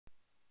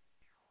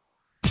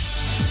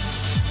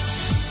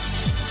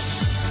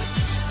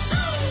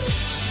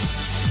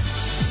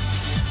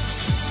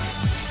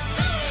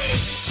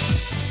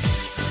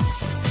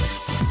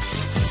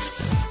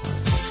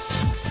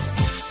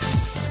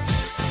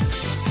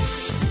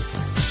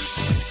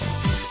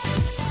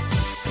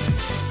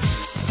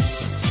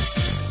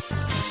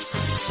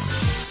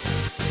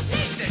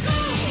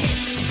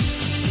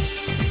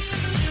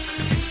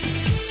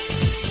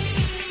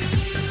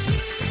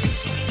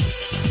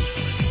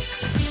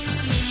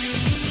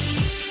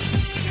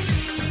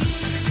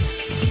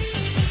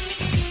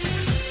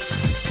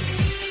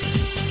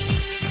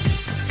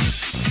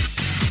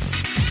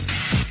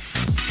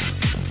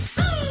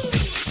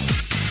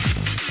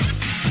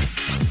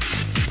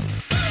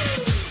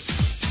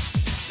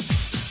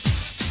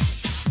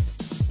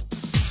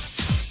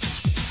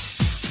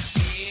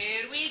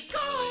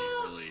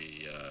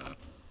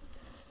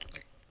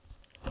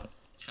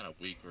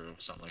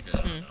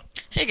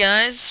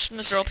guys,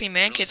 Mr. LP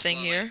Really Mankit thing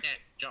slow. I here, can't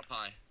jump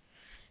high.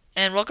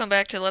 and welcome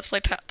back to Let's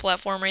Play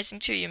Platform Racing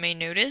 2. You may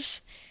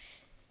notice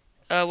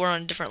we're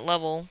on a different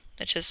level.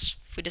 It's just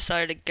we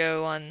decided to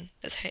go on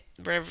this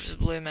Red vs.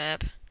 Blue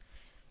map,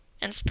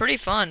 and it's pretty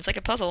fun. It's like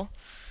a puzzle,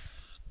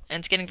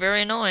 and it's getting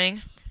very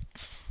annoying.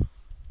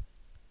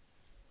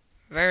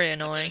 Very I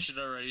annoying. finished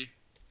it already.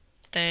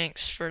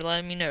 Thanks for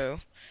letting me know.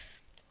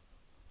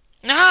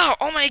 No!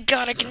 Oh my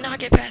god, I cannot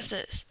get past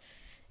this.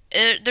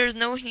 There's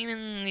no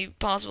humanly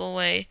possible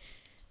way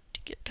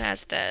to get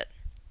past that.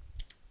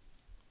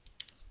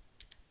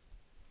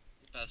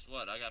 Past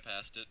what? I got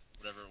past it.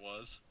 Whatever it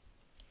was.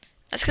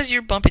 That's because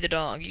you're Bumpy the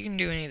dog. You can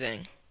do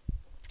anything.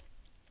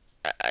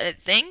 I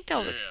think that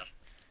was a Yeah.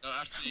 No,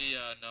 actually,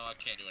 no, I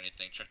can't do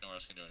anything. Chuck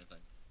Norris can do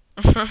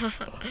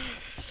anything.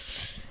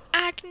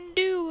 I can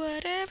do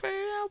whatever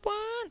I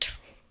want,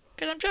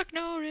 cause I'm Chuck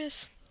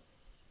Norris.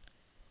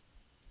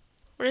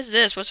 What is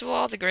this? What's with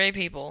all the gray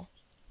people?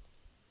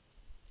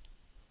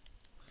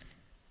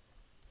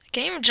 I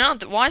can't even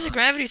jump. Why is the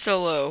gravity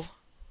so low?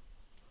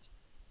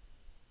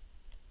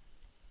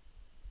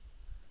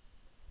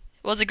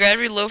 Was the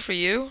gravity low for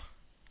you?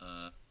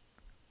 Uh,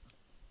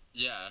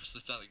 yeah,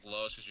 it's not like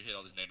low, it's because you hit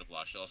all these negative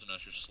blocks. You also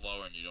notice you're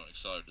slower and you don't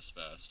accelerate as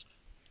fast.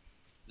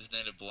 These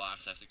negative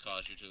blocks actually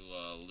cause you to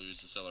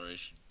lose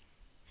acceleration.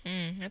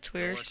 That's In other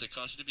weird. words, they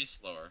cause you to be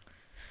slower.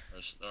 Or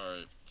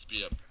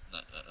speed up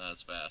not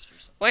as fast or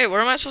something. Wait,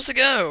 where am I supposed to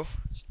go?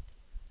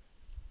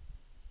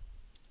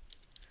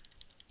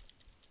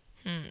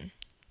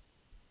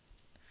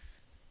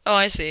 Oh,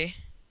 I see.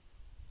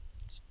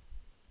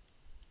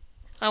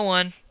 I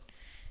won.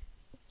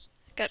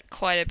 Got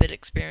quite a bit of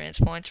experience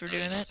points for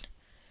doing Nice. that.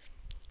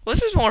 Well,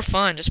 this is more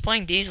fun, just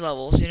playing these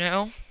levels, you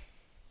know?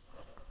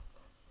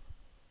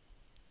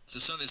 So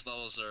some of these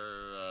levels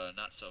are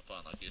not so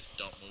fun, like these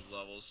don't move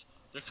levels.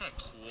 They're kind of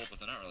cool, but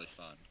they're not really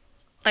fun.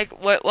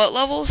 Like, what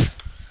levels?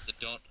 The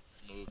don't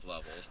move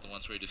levels, the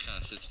ones where you just kind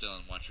of sit still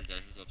and watch your guy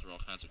go through all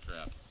kinds of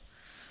crap.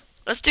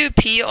 Let's do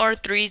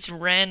PR3's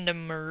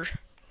randomer.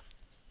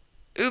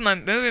 Ooh, my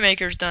movie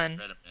maker's done.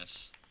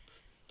 Randomness.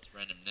 It's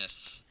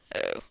randomness.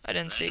 Oh, I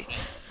didn't see.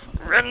 Randomness.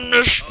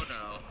 Randomness. Oh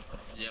no.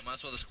 Yeah, might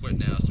as well just quit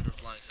now. Super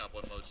flying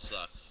cowboy mode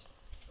sucks.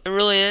 It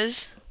really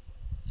is?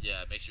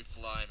 Yeah, it makes you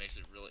fly, makes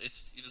it really. It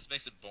just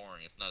makes it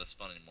boring. It's not as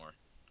fun anymore.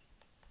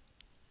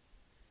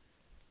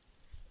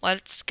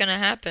 What's gonna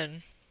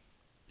happen?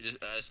 I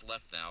just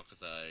left now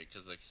because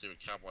like super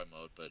cowboy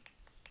mode, but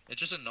it's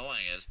just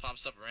annoying. It just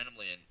pops up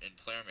randomly in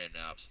player-made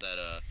maps that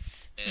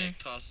and it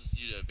causes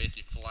you to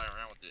basically fly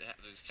around with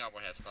these cowboy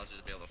hats. Cause you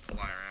to be able to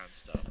fly around and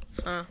stuff.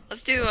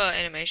 Let's do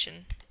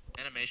animation.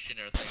 Animation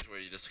are things where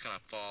you just kind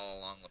of fall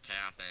along the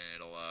path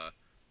and it'll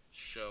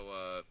show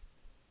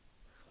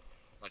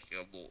like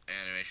a little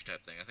animation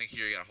type thing. I think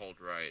here you gotta hold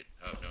right.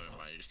 Oh no, never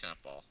mind. You just kind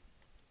of fall.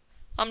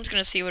 I'm just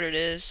gonna see what it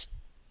is.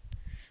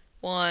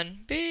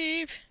 One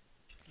beep.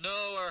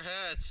 No, our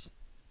hats.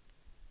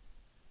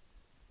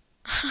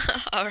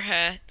 Our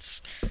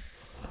hats.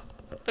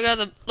 Look at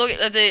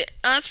the.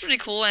 That's pretty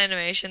cool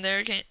animation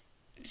there. Can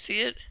you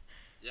see it?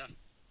 Yeah.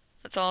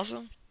 That's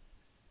awesome.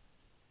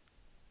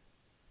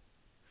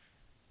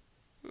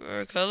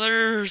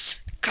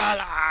 Colors.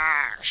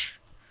 Colors.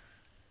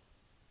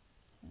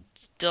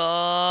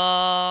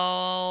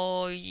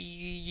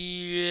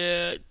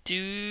 Yeah. Do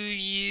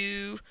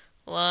you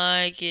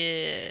like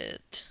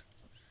it?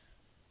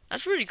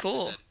 That's pretty That's what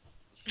cool.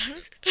 she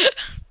said.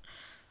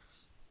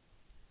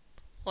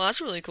 Well,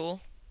 that's really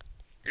cool.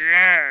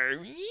 Yeah.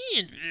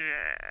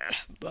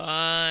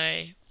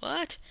 Bye.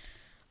 What?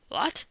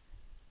 What?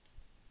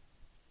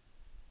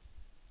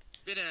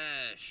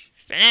 Finish.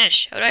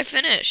 Finish. How do I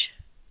finish?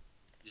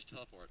 Use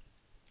teleport.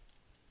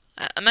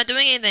 I'm not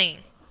doing anything.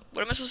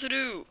 What am I supposed to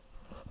do?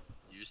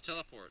 Use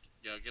teleport.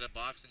 Yeah, get a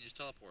box and use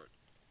teleport.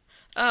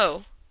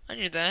 Oh, I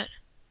knew that.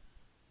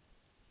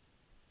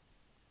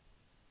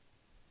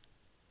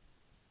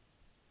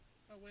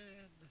 I win.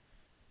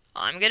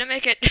 I'm gonna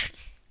make it.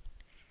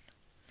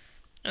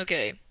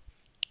 Okay.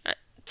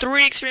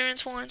 3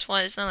 experience points? Well,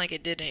 it's not like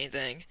it did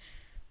anything.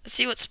 Let's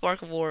see what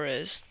Spark of War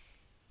is.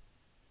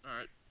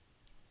 Alright.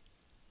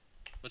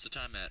 What's the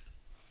time at?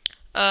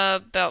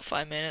 About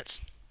 5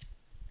 minutes.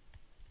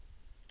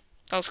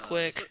 That was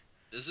quick.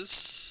 Is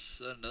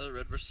this another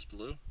red versus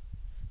blue?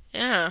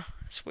 Yeah,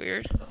 that's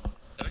weird.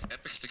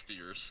 Epic stick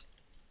figures.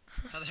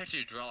 How the heck do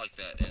you draw like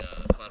that in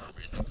platform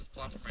racing? Because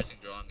platform racing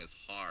drawing is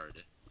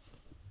hard.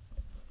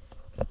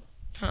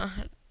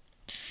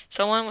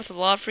 Someone with a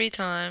lot of free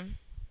time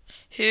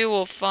who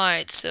will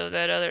fight so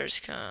that others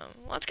come.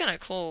 Well, that's kind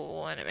of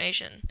cool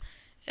animation.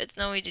 It's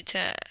no easy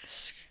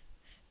task.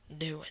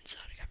 No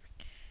inside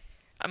covering.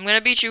 I'm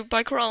gonna beat you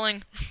by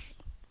crawling.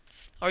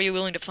 Are you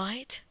willing to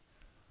fight?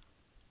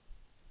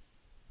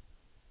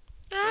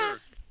 Brr.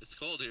 It's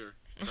cold here.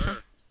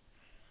 Brr.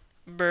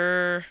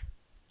 Brr.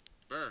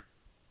 Brr.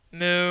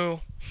 Moo.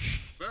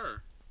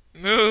 Brr.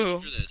 Moo.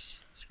 Screw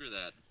this. Screw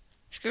that.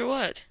 Screw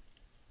what?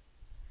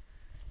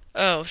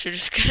 Oh, so you're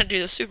just gonna do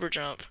the super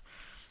jump.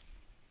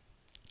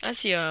 I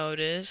see how it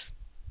is.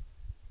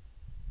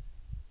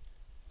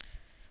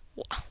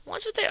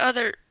 What's with the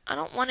other? I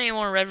don't want any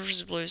more red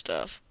versus blue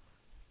stuff.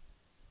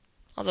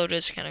 Although it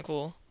is kind of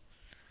cool.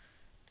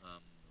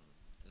 Um,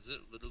 is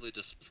it literally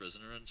just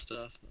prisoner and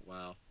stuff?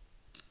 Wow.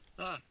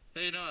 Ah,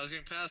 hey, no, I was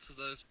getting passed because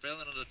I was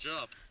failing on a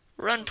job.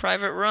 Run, Oh,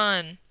 private,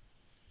 run.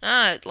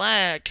 Ah, it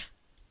lagged.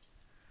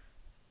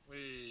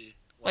 wee,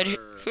 Wait,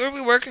 water. who are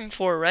we working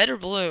for? Red or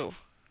blue?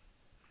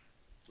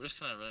 We're just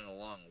kind of running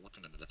along,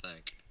 looking at it, I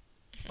think.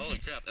 Holy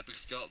crap, epic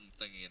skeleton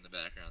thingy in the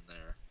background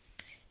there.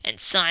 And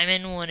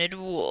Simon wanted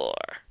war.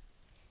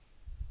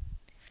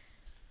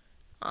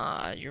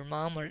 Your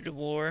mom wanted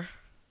war.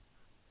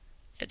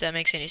 If that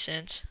makes any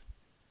sense.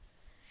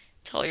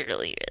 Tell your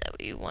leader that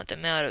we want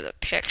them out of the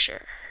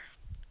picture.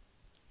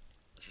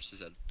 That's what she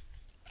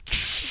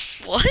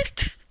said.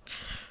 What?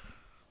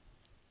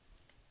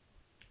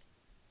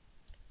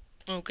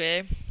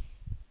 Okay.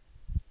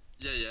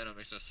 Yeah, no, it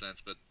makes no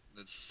sense, but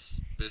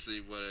that's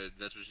basically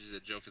that's what she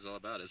said joke is all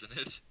about, isn't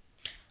it?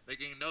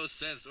 Making no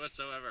sense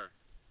whatsoever.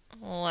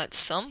 Well, at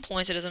some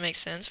points it doesn't make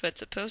sense, but it's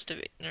supposed to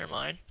be. Never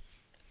mind.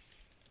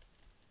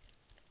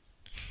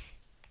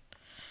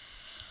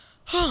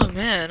 Oh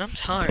man, I'm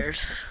tired.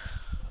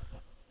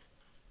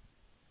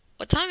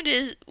 What time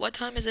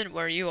is it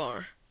where you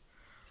are?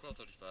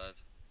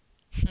 12:35.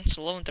 It's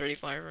 11:35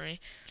 for me.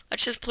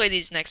 Let's just play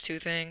these next two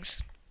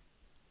things.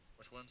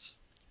 Which ones?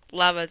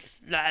 Lava.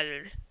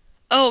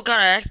 Oh god,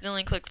 I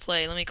accidentally clicked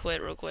play. Let me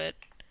quit real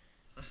quick.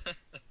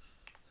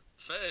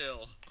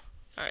 Fail.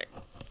 Alright.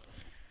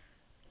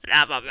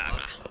 Lava.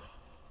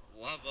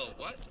 Lava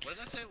what? What did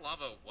that say?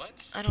 Lava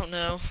what? I don't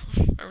know.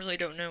 I really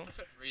don't know. I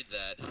couldn't read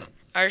that.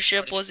 Our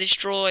ship was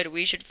destroyed.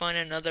 We should find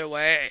another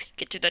way.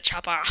 Get to the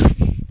chopper.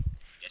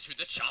 Get to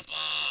the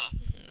chopper!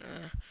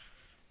 Uh,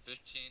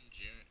 15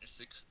 June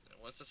 6.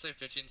 What's that say?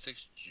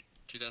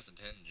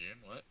 2010 June?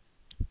 What?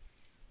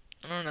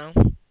 I don't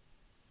know.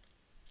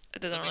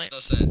 It doesn't That really. makes no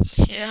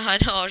sense. Yeah, I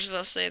know. I was about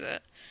to say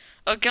that.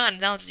 Oh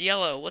god, now it's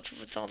yellow.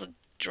 What's all the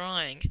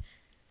drawing?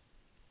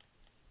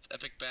 It's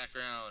epic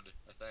background,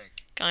 I think.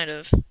 Kind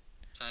of.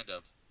 Kind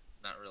of.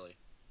 Not really.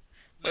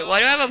 Wait, why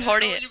do I have a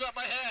party? No, you got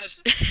my head!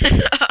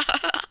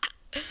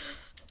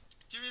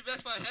 Give me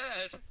back my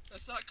head!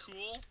 That's not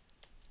cool.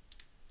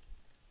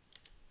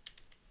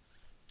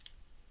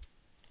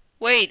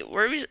 Wait,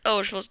 where are we? Oh,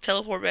 we're supposed to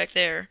teleport back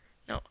there.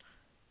 No.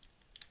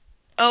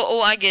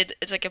 Oh, I get it.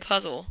 It's like a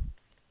puzzle.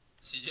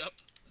 Yep.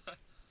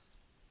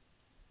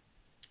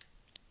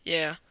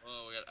 Yeah.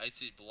 Oh, we got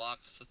icy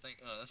blocks, I think.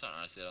 Oh, that's not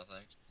icy, I don't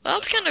think. Well,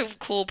 that's kind Not. of a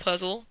cool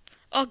puzzle.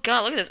 Oh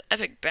god, look at this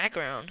epic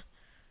background.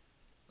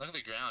 Look at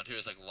the ground, too.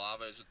 It's like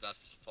lava. It's not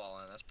supposed to fall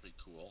in. That's pretty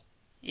cool.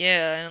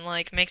 Yeah, and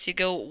like makes you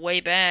go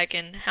way back.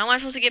 And how am I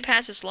supposed to get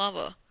past this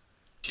lava?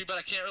 Too bad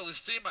I can't really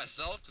see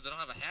myself because I don't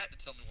have a hat to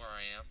tell me where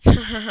I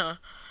am.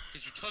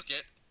 Because you took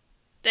it.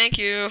 Thank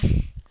you.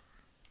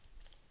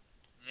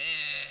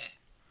 Meh.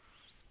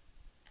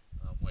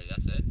 Wait,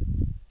 that's it?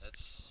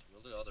 That's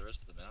really all there is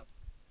to the map?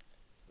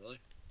 Really?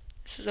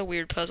 This is a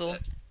weird puzzle.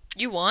 That's it.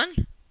 You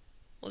won?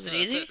 Was it Yeah,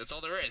 easy? That's it. That's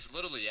all there is.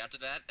 Literally, after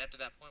that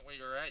point where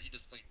you're at, you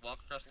just like walk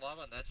across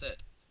lava and that's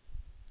it.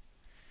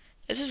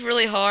 This is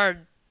really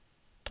hard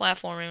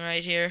platforming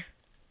right here.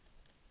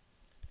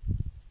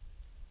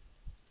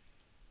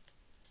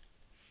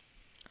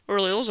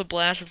 Earlier, it was a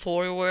blast with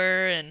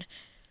Horrorware and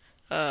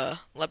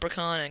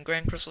Leprechaun and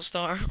Grand Crystal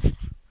Star.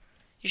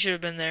 You should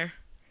have been there.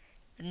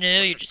 No,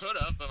 you I just. could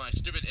have, but my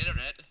stupid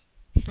internet.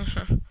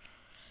 Meh.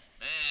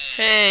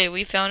 Hey,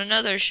 we found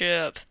another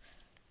ship.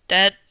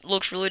 That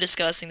looks really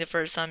disgusting the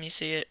first time you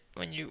see it,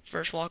 when you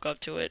first walk up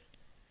to it.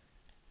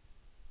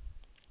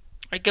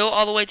 I go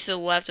all the way to the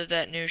left of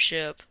that new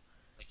ship.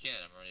 I can't.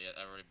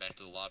 I'm already back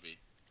to the lobby.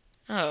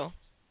 Oh.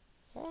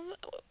 Well,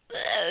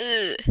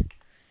 I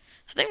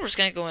think we're just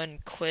gonna go ahead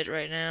and quit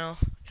right now,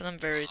 because I'm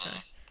very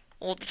tired.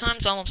 Well, the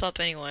time's almost up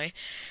anyway.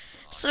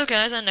 So,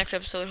 guys, on the next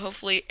episode,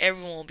 hopefully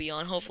everyone will be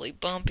on. Hopefully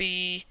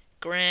Bumpy,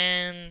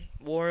 Gran,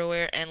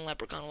 Warrior, and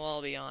Leprechaun will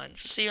all be on.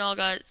 So, see y'all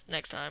guys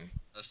next time.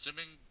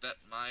 Assuming that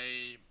my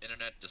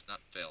internet does not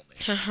fail me.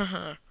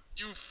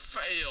 You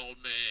failed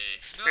me.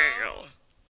 Fail. No.